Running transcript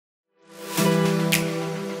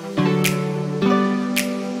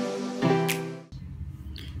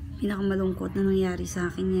pinakamalungkot na nangyari sa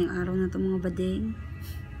akin ngayong araw na ito, mga bading.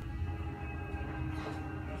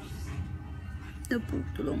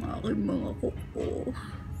 Naputol ang aking mga kuko.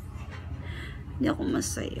 Hindi ako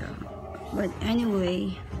masaya. But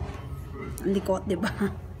anyway, ang likot, diba?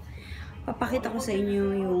 Papakita ko sa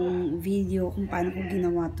inyo yung video kung paano ko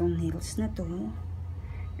ginawa tong nails na to.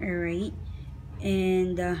 Alright.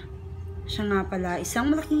 And, siya nga pala,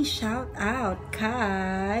 isang malaking shout out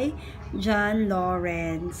kay John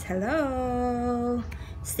Lawrence. Hello!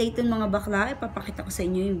 Stay tuned mga bakla. Ipapakita ko sa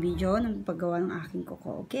inyo yung video ng paggawa ng aking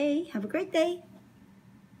kuko. Okay? Have a great day!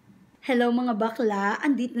 Hello mga bakla,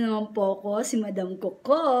 andito naman po ako, si Madam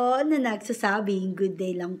Kuko, na nagsasabing good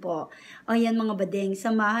day lang po. O yan mga badeng,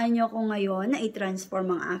 samahan nyo ako ngayon na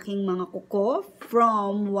i-transform ang aking mga kuko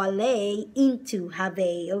from wale into have.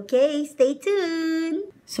 Okay, stay tuned!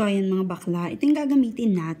 So ayan mga bakla, ito yung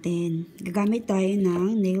gagamitin natin. Gagamit tayo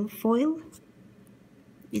ng nail foil.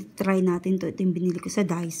 I-try natin to. Ito yung binili ko sa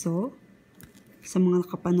Daiso. Sa mga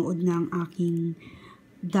nakapanood ng aking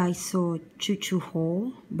Daiso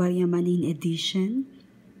Chuchuho Baryamanin Edition.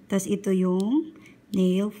 Tapos ito yung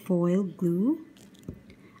nail foil glue.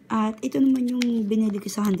 At ito naman yung binili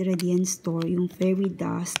ko sa 100 yen store, yung fairy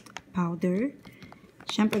dust powder.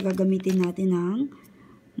 Siyempre gagamitin natin ng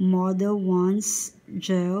Model 1's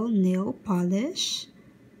gel nail polish,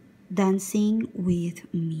 Dancing with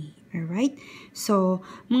Me. Alright? So,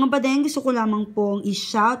 mga badeng, gusto ko lamang pong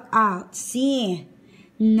i-shout out si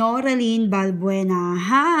Noraline Balbuena.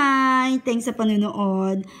 Hi! Thanks sa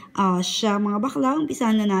panunood. Siya mga bakla,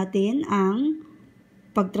 umpisahan na natin ang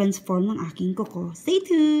pag-transform ng aking kuko. Stay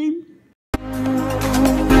tuned!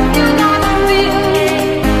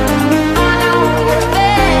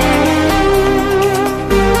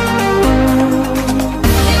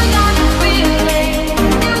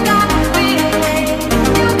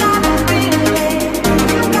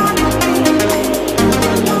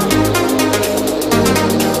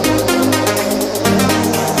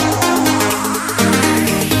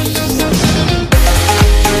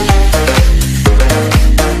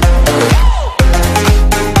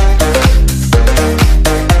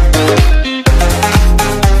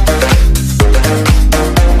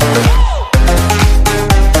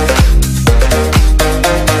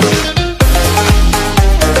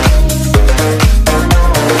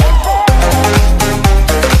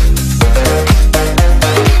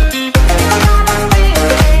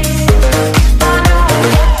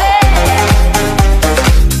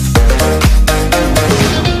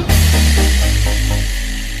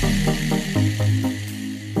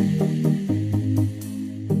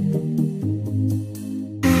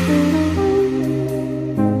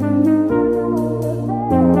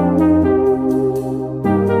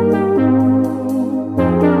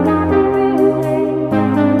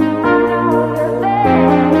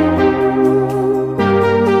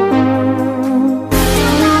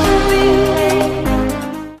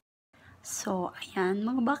 So, ayan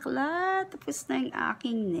mga bakla, tapos na yung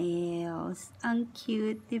aking nails. Ang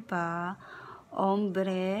cute, diba?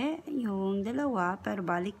 Ombre, yung dalawa, pero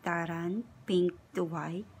baliktaran, pink to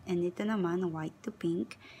white. And ito naman, white to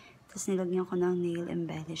pink. Tapos nilagyan ko ng nail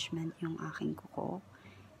embellishment yung aking kuko.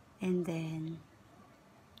 And then,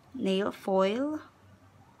 nail foil.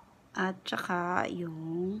 At saka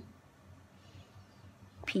yung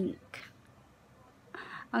pink.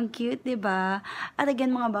 Ang cute, diba? At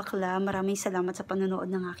again, mga bakla, maraming salamat sa panonood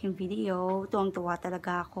ng aking video. Tuwang-tuwa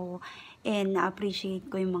talaga ako. And na-appreciate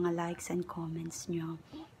ko yung mga likes and comments nyo.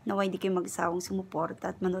 Naway di kayo magsawang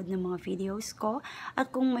sumuporta at manood ng mga videos ko.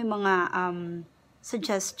 At kung may mga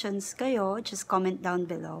suggestions kayo, just comment down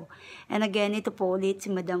below. And again, ito po ulit si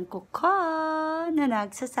Madam Kuko na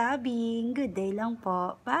nagsasabing good day lang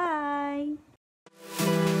po. Bye!